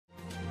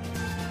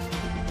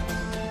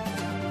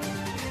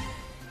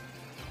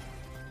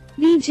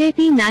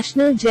BJP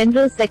National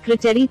General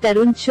Secretary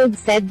Tarun Chugh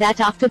said that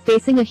after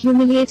facing a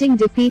humiliating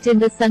defeat in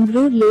the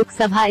Sangrur Lok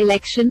Sabha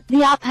election, the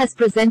AAP has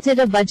presented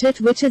a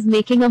budget which is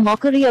making a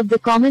mockery of the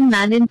common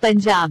man in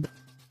Punjab.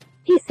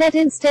 He said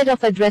instead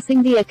of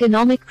addressing the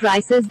economic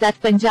crisis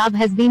that Punjab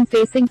has been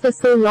facing for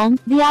so long,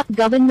 the AAP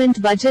government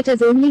budget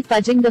is only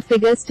fudging the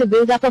figures to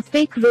build up a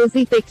fake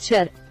rosy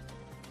picture.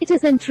 It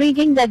is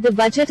intriguing that the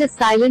budget is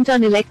silent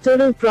on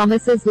electoral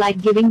promises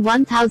like giving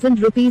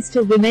 1,000 rupees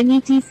to women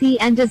etc.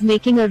 and is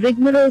making a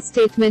rigmarole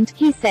statement,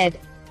 he said.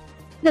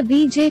 The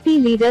BJP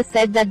leader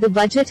said that the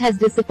budget has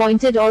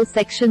disappointed all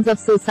sections of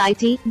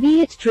society,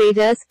 be it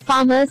traders,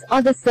 farmers,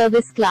 or the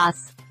service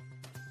class.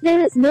 There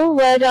is no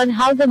word on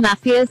how the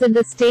mafias in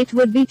the state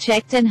would be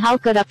checked and how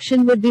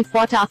corruption would be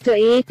fought after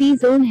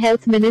AAP's own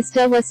health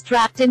minister was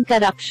trapped in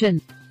corruption.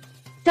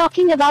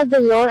 Talking about the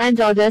law and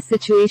order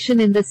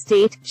situation in the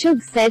state,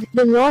 Chugh said,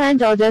 the law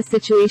and order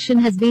situation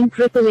has been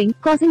crippling,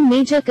 causing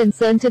major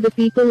concern to the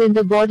people in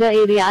the border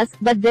areas,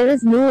 but there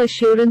is no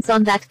assurance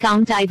on that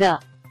count either.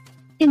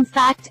 In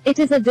fact, it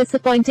is a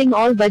disappointing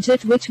all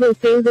budget which will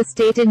fail the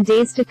state in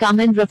days to come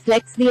and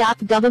reflects the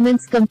AAP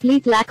government's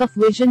complete lack of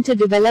vision to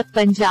develop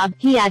Punjab,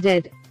 he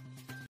added.